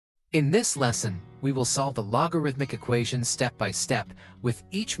In this lesson, we will solve the logarithmic equation step by step, with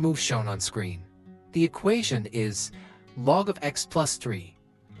each move shown on screen. The equation is log of x plus 3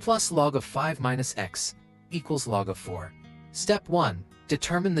 plus log of 5 minus x equals log of 4. Step 1.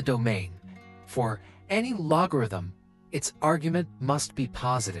 Determine the domain. For any logarithm, its argument must be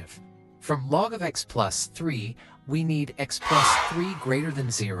positive. From log of x plus 3, we need x plus 3 greater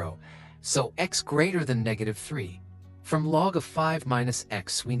than 0, so x greater than negative 3. From log of 5 minus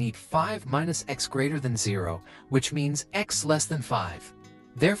x, we need 5 minus x greater than 0, which means x less than 5.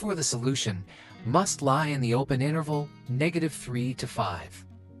 Therefore, the solution must lie in the open interval negative 3 to 5.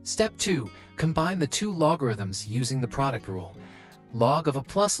 Step 2. Combine the two logarithms using the product rule. Log of a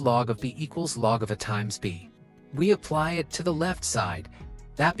plus log of b equals log of a times b. We apply it to the left side.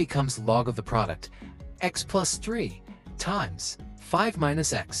 That becomes log of the product, x plus 3 times 5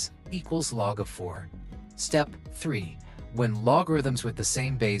 minus x equals log of 4. Step 3. When logarithms with the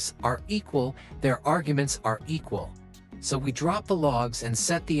same base are equal, their arguments are equal. So we drop the logs and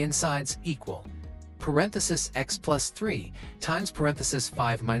set the insides equal. Parenthesis x plus 3 times parenthesis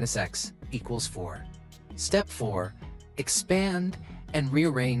 5 minus x equals 4. Step 4. Expand and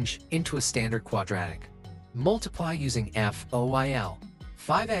rearrange into a standard quadratic. Multiply using FOIL.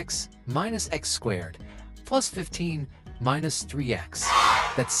 5x minus x squared plus 15 minus 3x.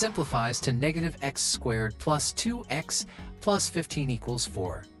 That simplifies to negative x squared plus 2x plus 15 equals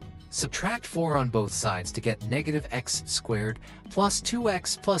 4. Subtract 4 on both sides to get negative x squared plus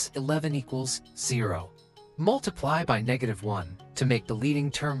 2x plus 11 equals 0. Multiply by negative 1 to make the leading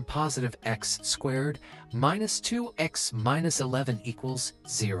term positive x squared minus 2x minus 11 equals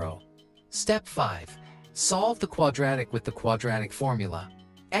 0. Step 5. Solve the quadratic with the quadratic formula.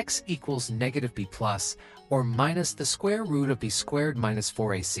 X equals negative b plus or minus the square root of b squared minus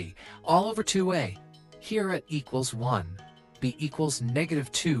 4ac all over 2a. Here it equals 1. B equals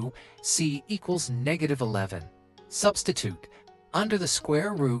negative 2, c equals negative 11. Substitute. Under the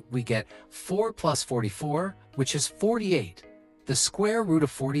square root we get 4 plus 44, which is 48. The square root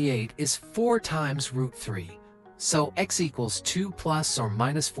of 48 is 4 times root 3. So x equals 2 plus or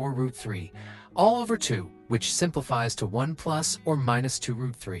minus 4 root 3, all over 2, which simplifies to 1 plus or minus 2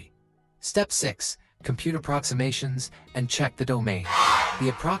 root 3. Step 6. Compute approximations and check the domain. The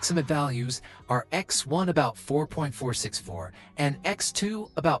approximate values are x1 about 4.464 and x2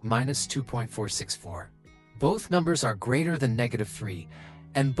 about minus 2.464. Both numbers are greater than negative 3,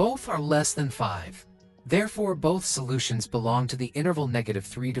 and both are less than 5. Therefore, both solutions belong to the interval negative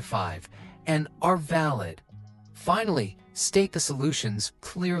 3 to 5 and are valid. Finally, state the solutions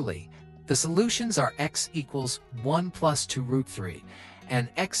clearly. The solutions are x equals 1 plus 2 root 3 and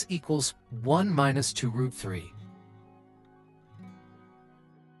x equals 1 minus 2 root 3.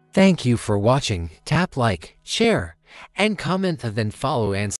 Thank you for watching. Tap like, share, and comment, and then follow and